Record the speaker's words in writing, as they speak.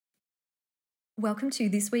Welcome to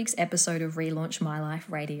this week's episode of Relaunch My Life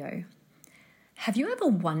Radio. Have you ever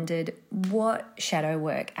wondered what shadow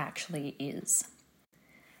work actually is?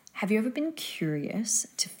 Have you ever been curious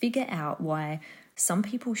to figure out why some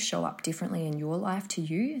people show up differently in your life to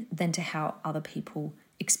you than to how other people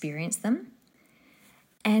experience them?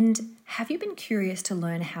 And have you been curious to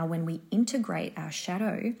learn how when we integrate our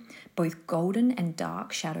shadow, both golden and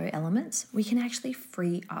dark shadow elements, we can actually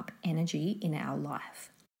free up energy in our life?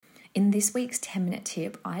 In this week's 10-minute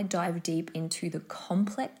tip, I dive deep into the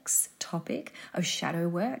complex topic of shadow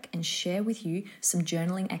work and share with you some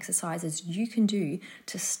journaling exercises you can do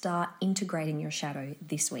to start integrating your shadow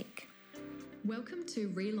this week. Welcome to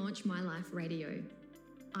Relaunch My Life Radio.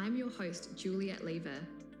 I'm your host, Juliet Lever,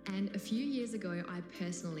 and a few years ago, I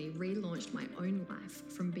personally relaunched my own life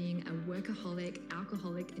from being a workaholic,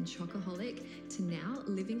 alcoholic, and chocoholic to now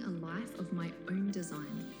living a life of my own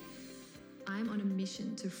design. I'm on a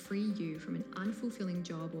mission to free you from an unfulfilling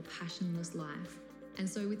job or passionless life. And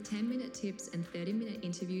so with 10-minute tips and 30-minute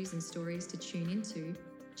interviews and stories to tune into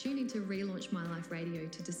Relaunch My Life Radio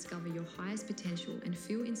to discover your highest potential and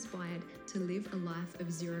feel inspired to live a life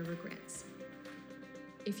of zero regrets.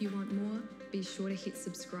 If you want more, be sure to hit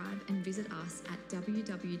subscribe and visit us at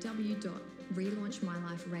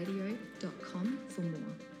www.relaunchmyliferadio.com for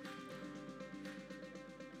more.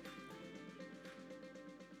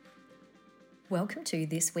 Welcome to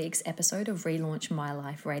this week's episode of Relaunch My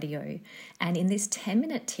Life Radio. And in this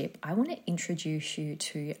 10-minute tip, I want to introduce you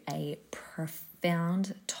to a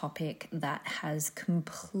profound topic that has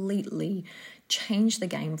completely changed the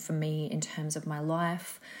game for me in terms of my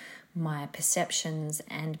life, my perceptions,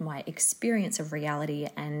 and my experience of reality,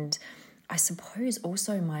 and I suppose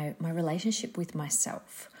also my relationship with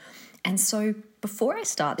myself. And so before I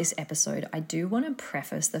start this episode, I do want to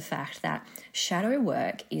preface the fact that shadow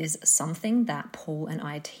work is something that Paul and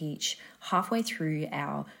I teach halfway through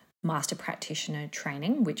our Master Practitioner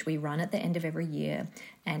training, which we run at the end of every year.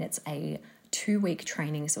 And it's a 2-week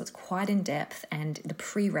training, so it's quite in depth. And the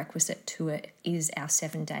prerequisite to it is our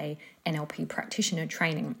 7-day NLP Practitioner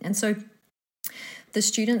training. And so the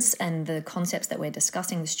students and the concepts that we're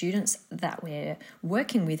discussing, the students that we're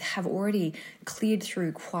working with have already cleared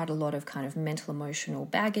through quite a lot of kind of mental emotional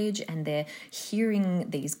baggage, and they're hearing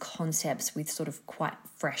these concepts with sort of quite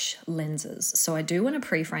fresh lenses. So I do want to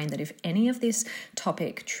pre-frame that if any of this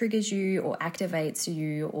topic triggers you or activates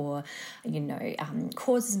you or,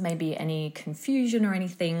 causes maybe any confusion or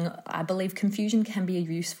anything, I believe confusion can be a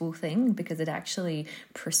useful thing because it actually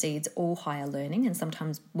precedes all higher learning. And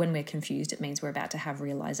sometimes when we're confused, it means we're about to have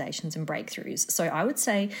realizations and breakthroughs. So I would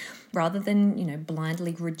say rather than,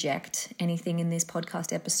 blindly reject anything in this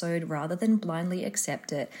podcast episode, rather than blindly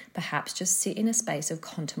accept it, perhaps just sit in a space of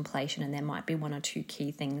contemplation and there might be one or two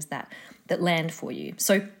key things that land for you.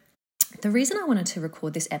 So the reason I wanted to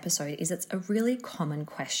record this episode is it's a really common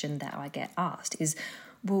question that I get asked is,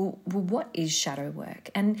 well, what is shadow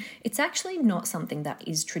work? And it's actually not something that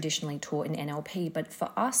is traditionally taught in NLP, but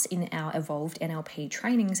for us in our evolved NLP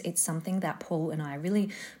trainings, it's something that Paul and I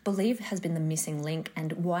really believe has been the missing link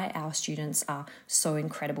and why our students are so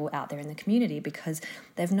incredible out there in the community, because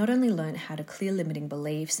they've not only learned how to clear limiting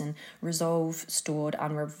beliefs and resolve stored,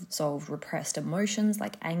 unresolved, repressed emotions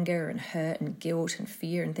like anger and hurt and guilt and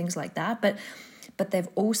fear and things like that, but they've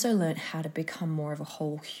also learned how to become more of a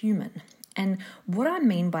whole human. And what I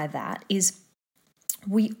mean by that is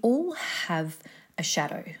we all have a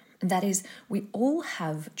shadow. That is, we all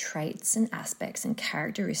have traits and aspects and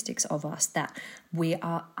characteristics of us that we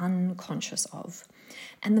are unconscious of.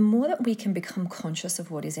 And the more that we can become conscious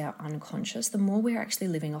of what is our unconscious, the more we're actually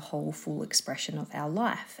living a whole, full expression of our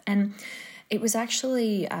life. And it was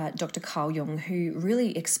actually Dr. Carl Jung who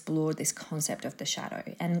really explored this concept of the shadow.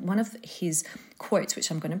 And one of his quotes,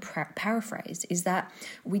 which I'm going to paraphrase, is that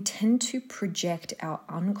we tend to project our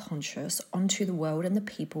unconscious onto the world and the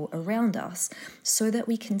people around us so that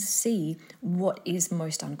we can see what is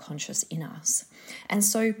most unconscious in us. And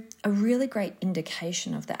so a really great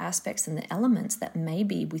indication of the aspects and the elements that may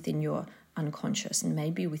be within your unconscious and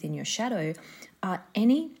maybe within your shadow are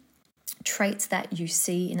any traits that you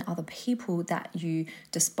see in other people that you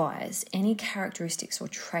despise, any characteristics or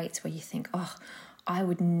traits where you think, oh, I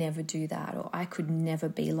would never do that, or I could never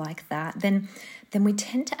be like that, then we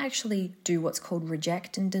tend to actually do what's called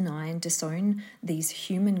reject and deny and disown these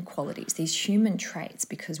human qualities, these human traits,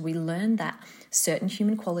 because we learn that certain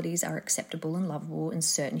human qualities are acceptable and lovable and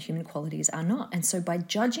certain human qualities are not. And so by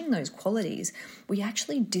judging those qualities, we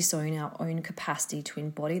actually disown our own capacity to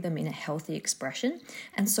embody them in a healthy expression.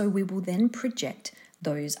 And so we will then project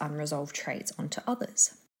those unresolved traits onto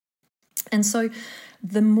others. And so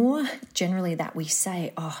the more generally that we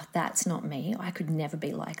say, oh, that's not me, I could never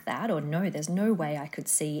be like that, or no, there's no way I could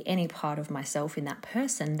see any part of myself in that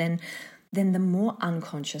person, then the more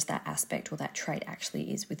unconscious that aspect or that trait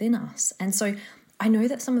actually is within us. And so I know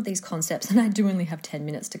that some of these concepts, and I do only have 10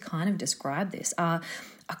 minutes to kind of describe this, are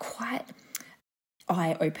quite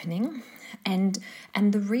eye-opening. And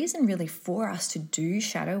the reason really for us to do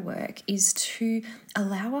shadow work is to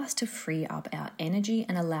allow us to free up our energy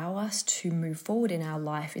and allow us to move forward in our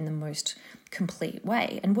life in the most complete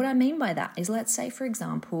way. And what I mean by that is, let's say, for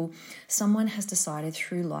example, someone has decided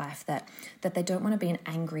through life that they don't want to be an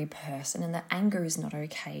angry person and that anger is not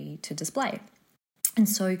okay to display. And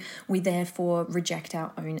so we therefore reject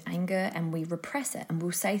our own anger and we repress it, and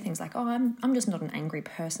we'll say things like, oh, I'm just not an angry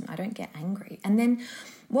person, I don't get angry. And then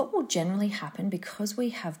what will generally happen, because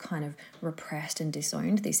we have kind of repressed and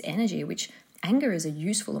disowned this energy, which anger is a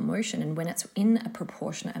useful emotion, and when it's in a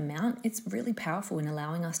proportionate amount, it's really powerful in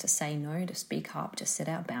allowing us to say no, to speak up, to set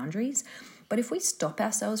our boundaries. But if we stop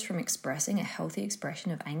ourselves from expressing a healthy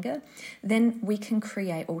expression of anger, then we can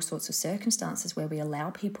create all sorts of circumstances where we allow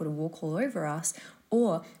people to walk all over us,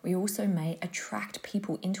 or we also may attract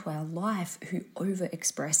people into our life who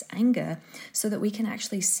over-express anger so that we can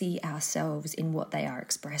actually see ourselves in what they are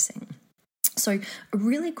expressing. So a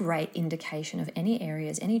really great indication of any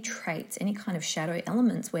areas, any traits, any kind of shadow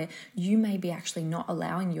elements where you may be actually not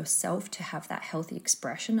allowing yourself to have that healthy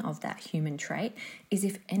expression of that human trait is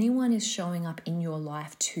if anyone is showing up in your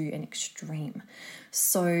life to an extreme.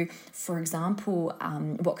 So, for example,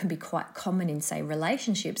 what can be quite common in, say,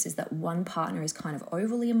 relationships is that one partner is kind of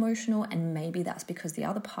overly emotional, and maybe that's because the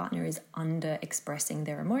other partner is under expressing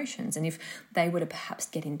their emotions. And if they were to perhaps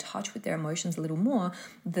get in touch with their emotions a little more,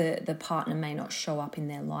 the partner may not show up in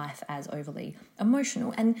their life as overly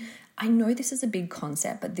emotional. And I know this is a big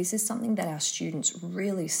concept, but this is something that our students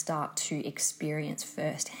really start to experience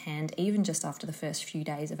firsthand, even just after the first few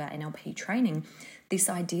days of our NLP training. This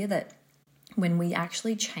idea that when we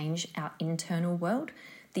actually change our internal world,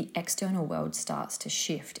 the external world starts to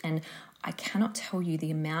shift. And I cannot tell you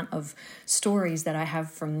the amount of stories that I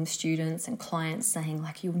have from students and clients saying,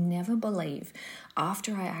 like, you'll never believe,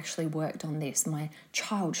 after I actually worked on this, my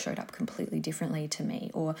child showed up completely differently to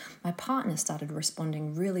me, or my partner started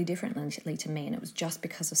responding really differently to me, and it was just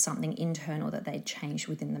because of something internal that they'd changed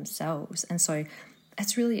within themselves. And so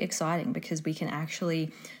that's really exciting, because we can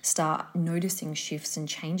actually start noticing shifts and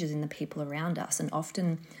changes in the people around us. And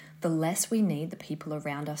often the less we need the people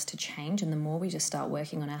around us to change, and the more we just start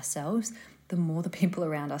working on ourselves, the more the people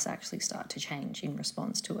around us actually start to change in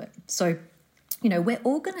response to it. So, we're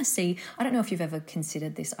all going to see, I don't know if you've ever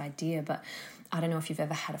considered this idea, but I don't know if you've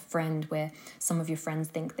ever had a friend where some of your friends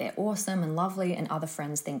think they're awesome and lovely and other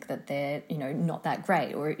friends think that they're, not that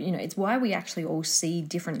great. Or, it's why we actually all see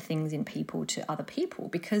different things in people to other people,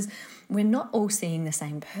 because we're not all seeing the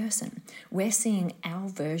same person. We're seeing our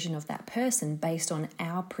version of that person based on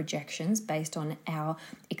our projections, based on our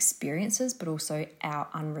experiences, but also our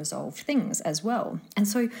unresolved things as well. And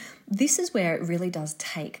so this is where it really does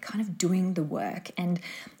take kind of doing the work. And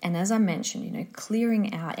as I mentioned,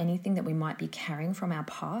 clearing out anything that we might be carrying from our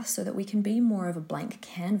past so that we can be more of a blank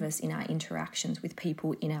canvas in our interactions with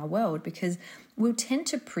people in our world, because we'll tend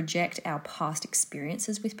to project our past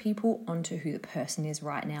experiences with people onto who the person is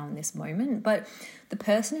right now in this moment. But the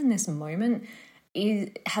person in this moment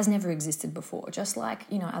has never existed before. Just like,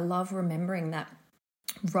 I love remembering that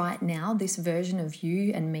right now, this version of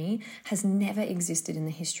you and me has never existed in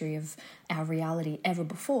the history of our reality ever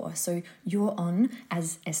before. So you're on,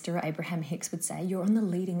 as Esther Abraham Hicks would say, you're on the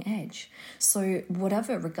leading edge. So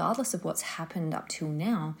regardless of what's happened up till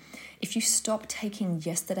now, if you stop taking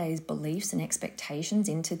yesterday's beliefs and expectations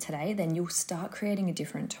into today, then you'll start creating a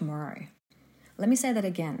different tomorrow. Let me say that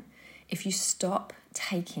again. If you stop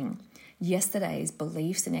taking yesterday's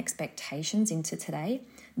beliefs and expectations into today,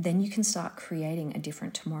 then you can start creating a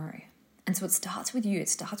different tomorrow. And so it starts with you, it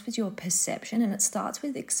starts with your perception, and it starts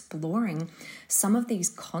with exploring some of these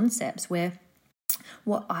concepts where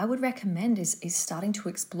what I would recommend is starting to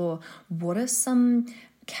explore what are some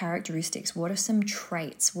characteristics, what are some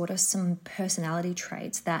traits, what are some personality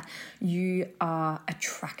traits that you are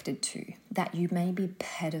attracted to, that you maybe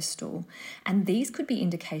pedestal. And these could be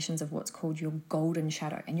indications of what's called your golden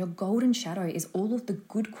shadow. And your golden shadow is all of the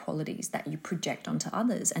good qualities that you project onto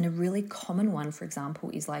others. And a really common one, for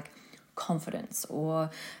example, is like confidence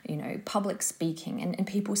or, public speaking. And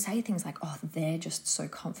people say things like, oh, they're just so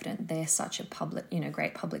confident. They're such a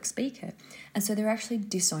great public speaker. And so they're actually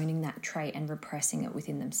disowning that trait and repressing it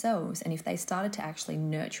within themselves. And if they started to actually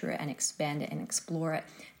nurture it and expand it and explore it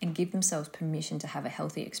and give themselves permission to have a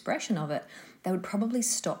healthy expression of it, they would probably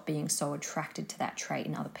stop being so attracted to that trait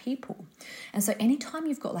in other people. And so anytime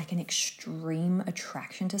you've got like an extreme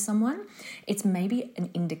attraction to someone, it's maybe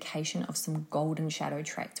an indication of some golden shadow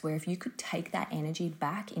traits where if you could take that energy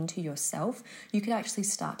back into yourself, you could actually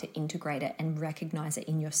start to integrate it and recognize it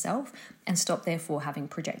in yourself and stop therefore having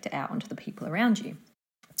project it out onto the people around you.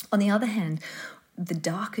 On the other hand, the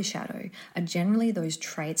darker shadow are generally those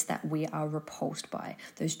traits that we are repulsed by,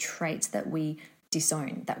 those traits that we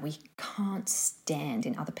disown, that we can't stand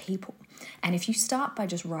in other people. And if you start by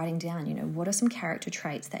just writing down, what are some character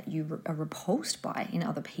traits that you are repulsed by in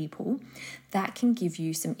other people, that can give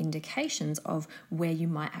you some indications of where you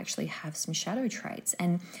might actually have some shadow traits.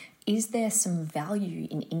 And is there some value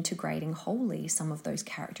in integrating wholly some of those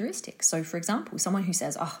characteristics? So for example, someone who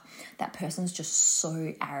says, oh, that person's just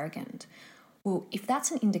so arrogant. Well, if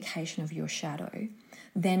that's an indication of your shadow,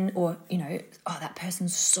 then, or, oh, that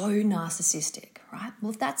person's so narcissistic, right?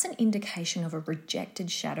 Well, if that's an indication of a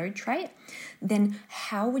rejected shadow trait, then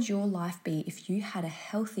how would your life be if you had a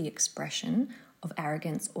healthy expression of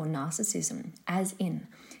arrogance or narcissism? As in,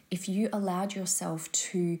 if you allowed yourself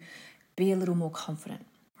to be a little more confident,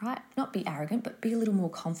 right? Not be arrogant, but be a little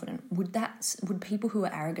more confident. Would people who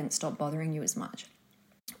are arrogant stop bothering you as much?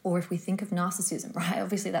 Or if we think of narcissism, right?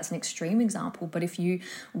 Obviously that's an extreme example, but if you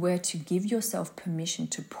were to give yourself permission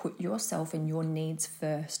to put yourself and your needs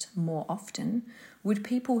first more often, would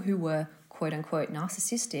people who were quote unquote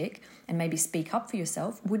narcissistic and maybe speak up for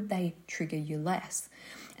yourself, would they trigger you less?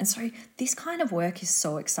 And so this kind of work is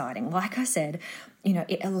so exciting. Like I said,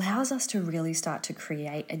 it allows us to really start to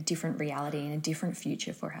create a different reality and a different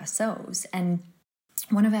future for ourselves. And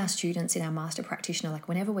one of our students in our master practitioner, like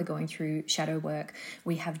whenever we're going through shadow work,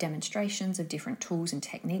 we have demonstrations of different tools and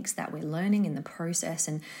techniques that we're learning in the process.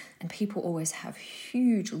 And people always have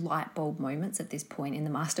huge light bulb moments at this point in the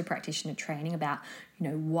master practitioner training about,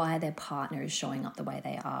 why their partner is showing up the way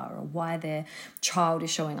they are, or why their child is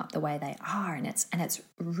showing up the way they are. And it's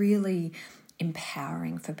really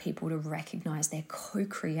empowering for people to recognize their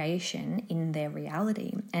co-creation in their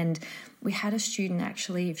reality. And we had a student,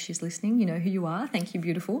 actually, if she's listening, you know who you are, thank you,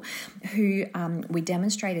 beautiful, who we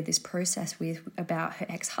demonstrated this process with about her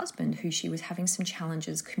ex-husband, who she was having some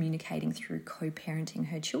challenges communicating through co-parenting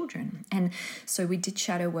her children. And so we did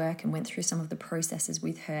shadow work and went through some of the processes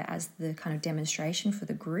with her as the kind of demonstration for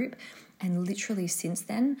the group. And literally since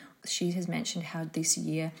then, she has mentioned how this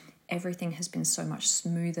year everything has been so much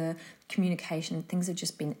smoother, communication, things have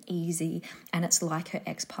just been easy, and it's like her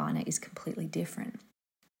ex-partner is completely different.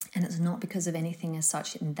 And it's not because of anything as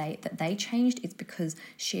such that they changed, it's because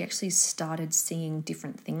she actually started seeing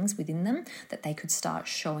different things within them that they could start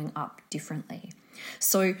showing up differently.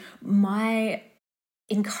 So my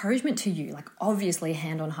encouragement to you, like obviously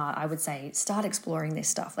hand on heart, I would say start exploring this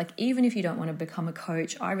stuff. Like even if you don't want to become a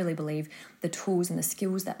coach, I really believe the tools and the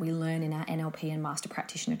skills that we learn in our NLP and master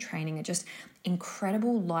practitioner training are just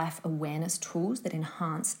incredible life awareness tools that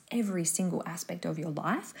enhance every single aspect of your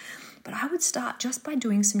life. But I would start just by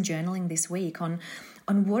doing some journaling this week on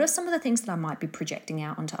what are some of the things that I might be projecting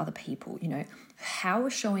out onto other people. How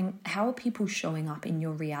are people showing up in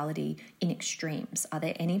your reality in extremes? Are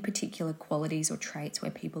there any particular qualities or traits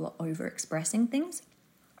where people are overexpressing things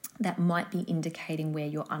that might be indicating where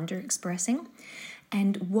you're underexpressing?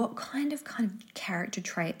 And what kind of character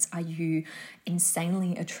traits are you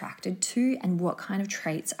insanely attracted to, and what kind of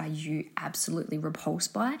traits are you absolutely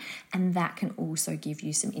repulsed by? And that can also give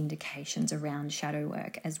you some indications around shadow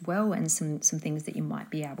work as well, and some things that you might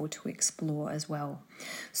be able to explore as well.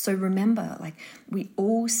 So remember, like we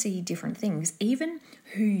all see different things. Even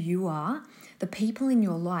who you are, the people in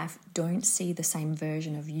your life don't see the same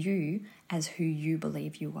version of you as who you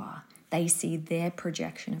believe you are. They see their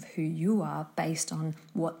projection of who you are based on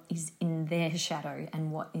what is in their shadow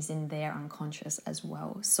and what is in their unconscious as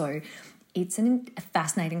well. So it's a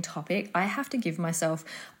fascinating topic. I have to give myself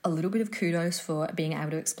a little bit of kudos for being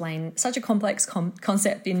able to explain such a complex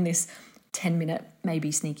concept in this 10-minute,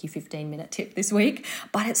 maybe sneaky 15-minute tip this week.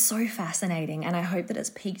 But it's so fascinating, and I hope that it's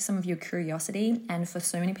piqued some of your curiosity. And for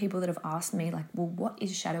so many people that have asked me, like, well, what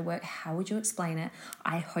is shadow work? How would you explain it?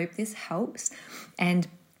 I hope this helps. And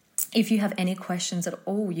if you have any questions at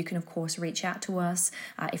all, you can, of course, reach out to us.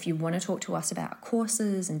 If you want to talk to us about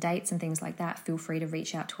courses and dates and things like that, feel free to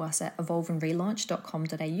reach out to us at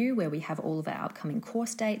evolveandrelaunch.com.au, where we have all of our upcoming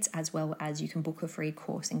course dates, as well as you can book a free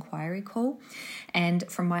course inquiry call. And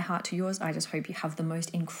from my heart to yours, I just hope you have the most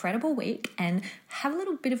incredible week and have a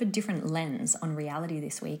little bit of a different lens on reality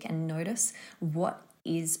this week, and notice what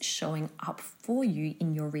is showing up for you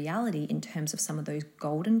in your reality in terms of some of those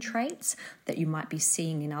golden traits that you might be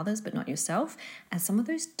seeing in others but not yourself, and some of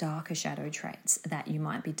those darker shadow traits that you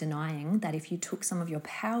might be denying, that if you took some of your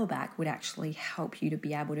power back would actually help you to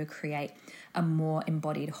be able to create a more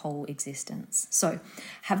embodied whole existence. So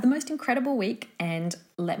have the most incredible week, and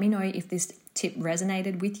let me know if this tip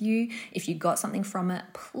resonated with you. If you got something from it,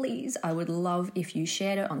 please, I would love if you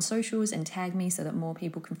shared it on socials and tag me so that more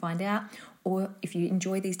people can find out. Or if you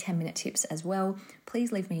enjoy these 10-minute tips as well,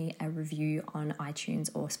 please leave me a review on iTunes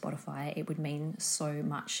or Spotify. It would mean so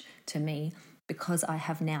much to me, because I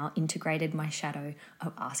have now integrated my shadow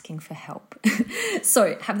of asking for help.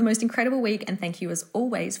 So have the most incredible week, and thank you as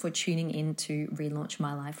always for tuning in to Relaunch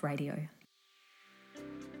My Life Radio.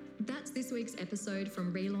 That's this week's episode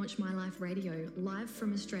from Relaunch My Life Radio, live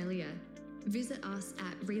from Australia. Visit us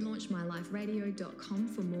at relaunchmyliferadio.com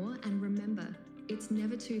for more, and remember, it's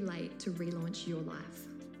never too late to relaunch your life.